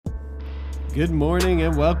Good morning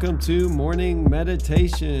and welcome to Morning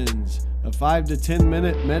Meditations, a 5 to 10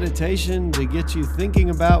 minute meditation to get you thinking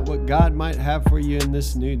about what God might have for you in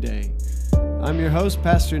this new day. I'm your host,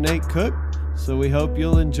 Pastor Nate Cook, so we hope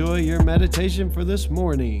you'll enjoy your meditation for this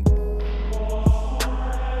morning.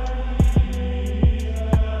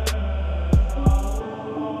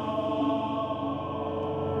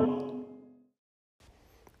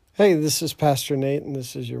 Hey, this is Pastor Nate, and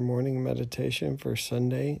this is your morning meditation for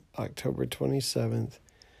Sunday, October 27th,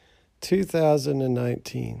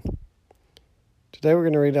 2019. Today we're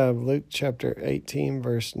going to read out of Luke chapter 18,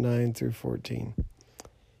 verse 9 through 14.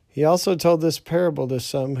 He also told this parable to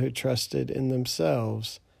some who trusted in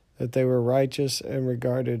themselves that they were righteous and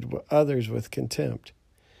regarded others with contempt.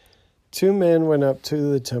 2 men went up to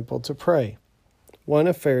the temple to pray, one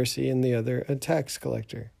a Pharisee and the other a tax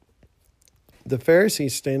collector. The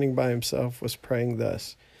Pharisee, standing by himself, was praying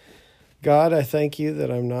thus: God, I thank you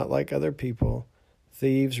that I'm not like other people,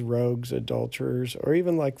 thieves, rogues, adulterers, or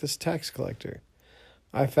even like this tax collector.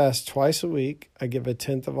 I fast twice a week, I give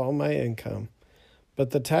 1/10 of all my income.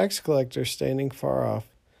 But the tax collector, standing far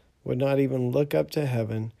off, would not even look up to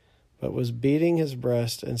heaven, but was beating his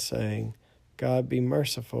breast and saying, God, be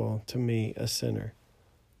merciful to me, a sinner.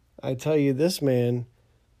 I tell you, this man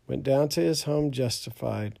went down to his home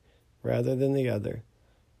justified rather than the other.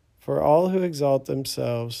 For all who exalt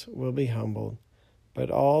themselves will be humbled, but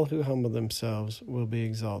all who humble themselves will be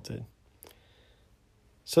exalted.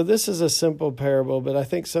 So this is a simple parable, but I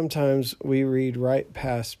think sometimes we read right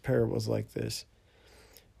past parables like this.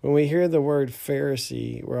 When we hear the word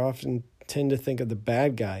Pharisee, we often tend to think of the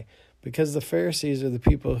bad guy, because the Pharisees are the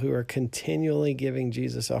people who are continually giving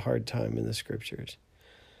Jesus a hard time in the scriptures.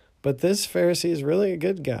 But this Pharisee is really a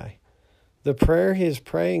good guy. The prayer he is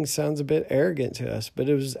praying sounds a bit arrogant to us, but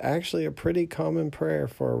it was actually a pretty common prayer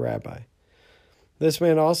for a rabbi. This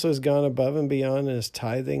man also has gone above and beyond in his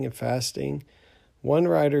tithing and fasting. One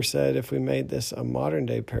writer said if we made this a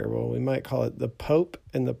modern-day parable, we might call it the Pope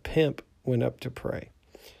and the Pimp went up to pray.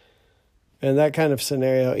 And that kind of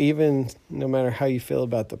scenario, even no matter how you feel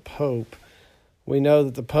about the Pope, we know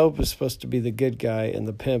that the Pope is supposed to be the good guy and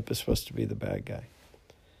the Pimp is supposed to be the bad guy.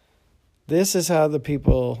 This is how the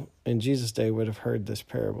people in Jesus' day would have heard this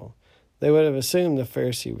parable. They would have assumed the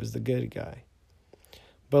Pharisee was the good guy.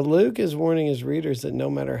 But Luke is warning his readers that no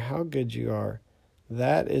matter how good you are,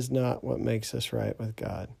 that is not what makes us right with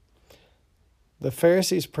God. The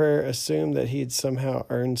Pharisee's prayer assumed that he'd somehow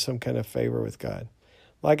earned some kind of favor with God.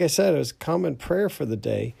 Like I said, it was a common prayer for the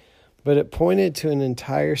day, but it pointed to an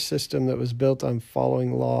entire system that was built on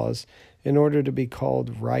following laws in order to be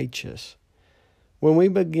called righteous. When we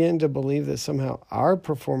begin to believe that somehow our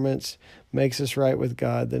performance makes us right with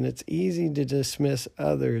God, then it's easy to dismiss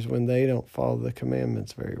others when they don't follow the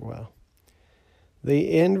commandments very well.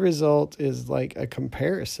 The end result is like a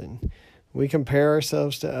comparison. We compare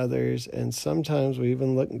ourselves to others, and sometimes we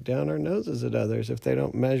even look down our noses at others if they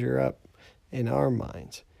don't measure up in our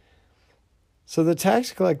minds. So the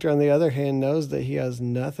tax collector, on the other hand, knows that he has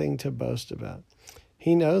nothing to boast about.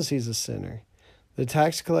 He knows he's a sinner. The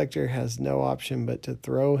tax collector has no option but to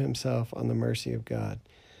throw himself on the mercy of God,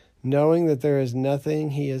 knowing that there is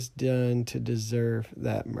nothing he has done to deserve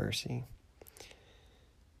that mercy.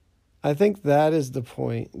 I think that is the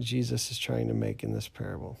point Jesus is trying to make in this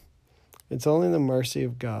parable. It's only the mercy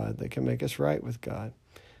of God that can make us right with God,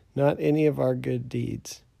 not any of our good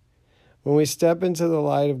deeds. When we step into the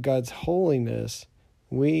light of God's holiness,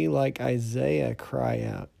 we, like Isaiah, cry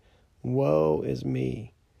out, "Woe is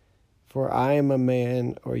me! For I am a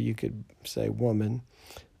man," or you could say woman,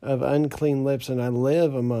 "of unclean lips, and I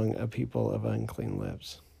live among a people of unclean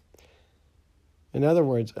lips." In other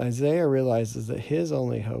words, Isaiah realizes that his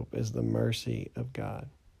only hope is the mercy of God.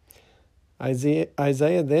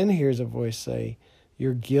 Isaiah then hears a voice say,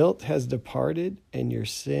 "Your guilt has departed and your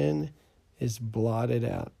sin is blotted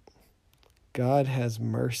out." God has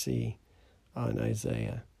mercy on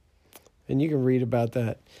Isaiah. And you can read about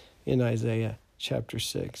that in Isaiah chapter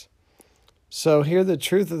 6. So here the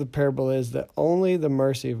truth of the parable is that only the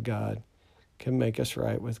mercy of God can make us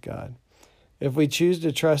right with God. If we choose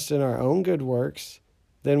to trust in our own good works,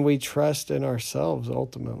 then we trust in ourselves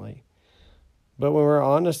ultimately. But when we're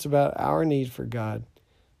honest about our need for God,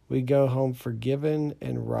 we go home forgiven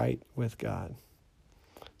and right with God.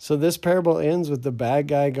 So this parable ends with the bad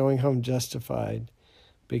guy going home justified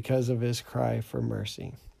because of his cry for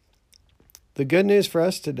mercy. The good news for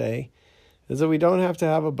us today is that we don't have to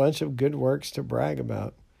have a bunch of good works to brag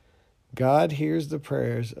about. God hears the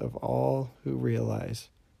prayers of all who realize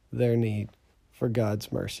their need for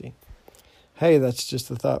God's mercy. Hey, that's just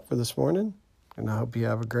the thought for this morning, and I hope you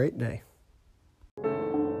have a great day.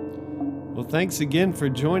 Well, thanks again for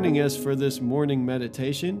joining us for this morning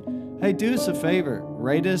meditation. Hey, do us a favor,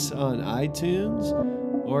 rate us on iTunes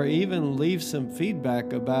or even leave some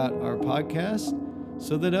feedback about our podcast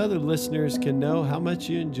so that other listeners can know how much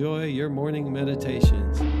you enjoy your morning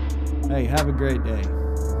meditations. Hey, have a great day.